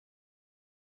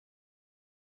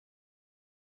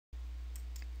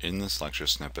In this lecture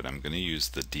snippet, I'm going to use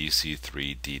the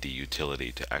dc3dd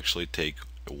utility to actually take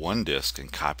one disk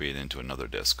and copy it into another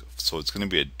disk. So it's going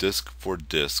to be a disk for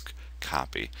disk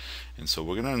copy. And so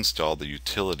we're going to install the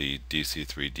utility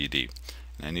dc3dd.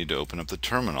 And I need to open up the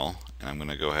terminal, and I'm going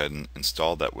to go ahead and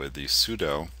install that with the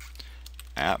sudo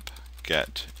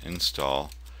apt-get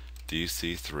install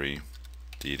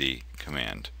dc3dd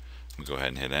command. I'm going to go ahead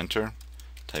and hit enter,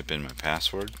 type in my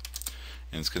password,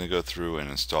 and it's going to go through and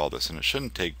install this, and it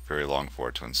shouldn't take very long for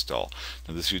it to install.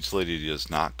 Now this utility does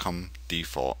not come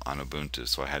default on Ubuntu,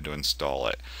 so I had to install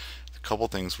it. A couple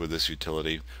things with this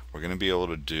utility: we're going to be able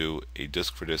to do a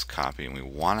disk for disk copy, and we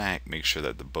want to make sure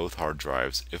that both hard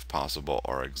drives, if possible,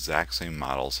 are exact same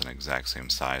models and exact same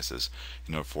sizes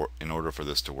in order for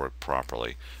this to work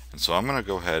properly. And so I'm going to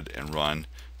go ahead and run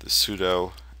the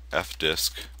sudo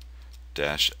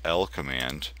fdisk-l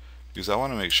command, because I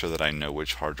want to make sure that I know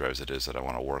which hard drives it is that I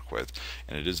want to work with.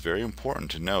 And it is very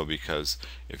important to know, because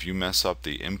if you mess up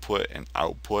the input and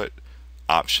output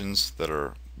options that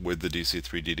are with the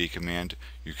dc3dd command,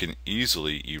 you can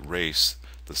easily erase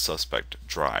the suspect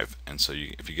drive. And so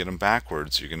if you get them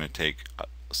backwards, you're going to take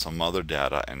some other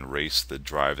data and erase the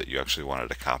drive that you actually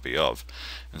wanted a copy of.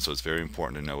 And so it's very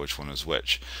important to know which one is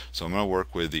which. So I'm going to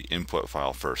work with the input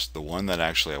file first, the one that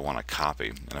actually I want to copy.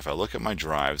 And if I look at my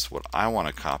drives, what I want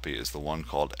to copy is the one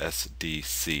called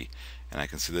SDC, and I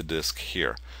can see the disk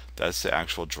here. That's the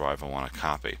actual drive I want to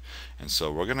copy. And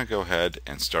so we're going to go ahead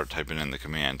and start typing in the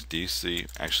command dc.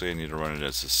 Actually, I need to run it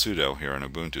as a sudo here in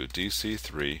Ubuntu,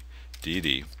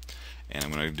 dc3dd. And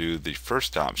I'm going to do the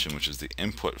first option, which is the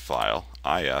input file,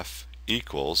 if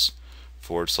equals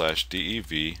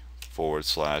 /dev/sdc.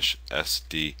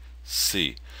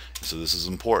 So this is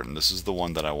important. This is the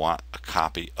one that I want a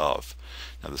copy of.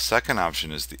 Now the second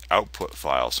option is the output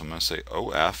file. So I'm going to say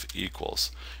of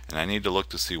equals, and I need to look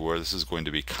to see where this is going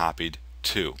to be copied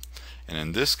to. And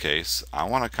in this case, I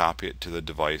want to copy it to the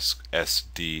device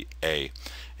SDA.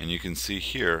 And you can see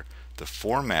here the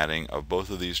formatting of both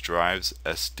of these drives,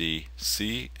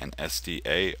 SDC and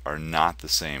SDA, are not the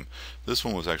same. This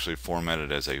one was actually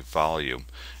formatted as a volume,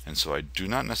 and so I do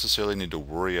not necessarily need to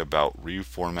worry about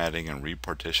reformatting and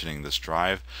repartitioning this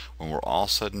drive. When we're all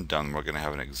said and done, we're going to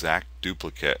have an exact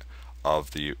duplicate of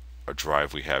the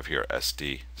drive we have here,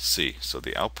 SDC. So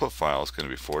the output file is going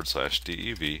to be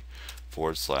 /dev/SDA,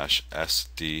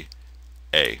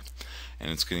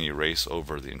 and it's going to erase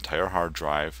over the entire hard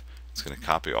drive. It's going to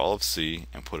copy all of C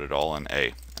and put it all in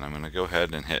A. And I'm going to go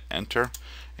ahead and hit enter.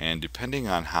 And depending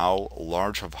on how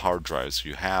large of hard drives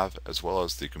you have, as well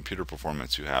as the computer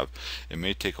performance you have, it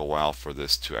may take a while for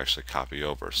this to actually copy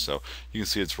over. So you can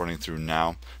see it's running through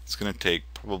now. It's going to take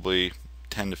probably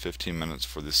 10 to 15 minutes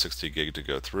for the 60 gig to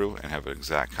go through and have an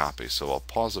exact copy. So I'll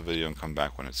pause the video and come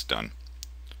back when it's done.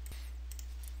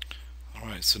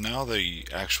 Alright, so now the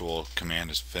actual command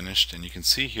is finished, and you can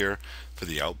see here for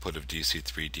the output of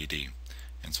dc3dd.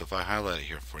 And so if I highlight it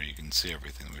here for you, you can see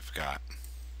everything that we've got.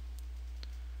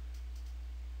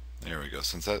 There we go.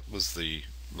 Since that was the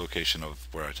location of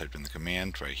where I typed in the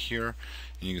command right here,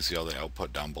 and you can see all the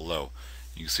output down below.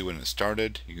 You can see when it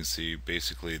started, you can see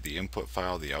basically the input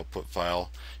file, the output file.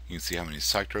 You can see how many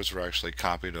sectors were actually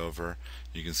copied over.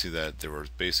 You can see that there were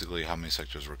basically how many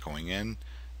sectors were going in.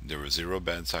 There were 0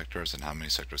 bad sectors and how many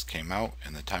sectors came out,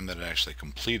 and the time that it actually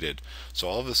completed. So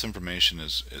all of this information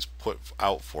is put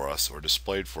out for us, or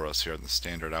displayed for us here in the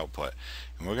standard output.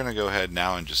 And we're going to go ahead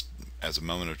now and just, as a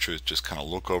moment of truth, just kind of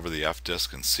look over the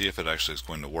fdisk and see if it actually is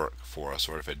going to work for us,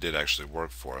 or if it did actually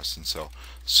work for us. And so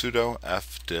sudo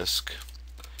fdisk-l,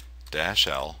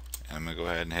 and I'm going to go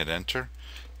ahead and hit enter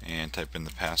and type in the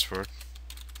password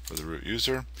for the root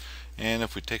user. And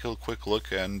if we take a quick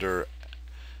look under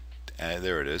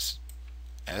there it is,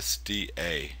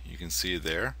 SDA. You can see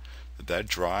there that that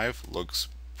drive looks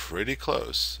pretty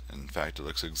close. In fact, it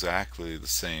looks exactly the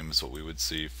same as what we would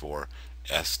see for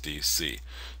SDC.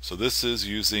 So this is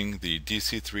using the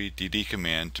dc3dd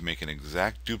command to make an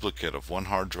exact duplicate of one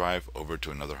hard drive over to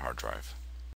another hard drive.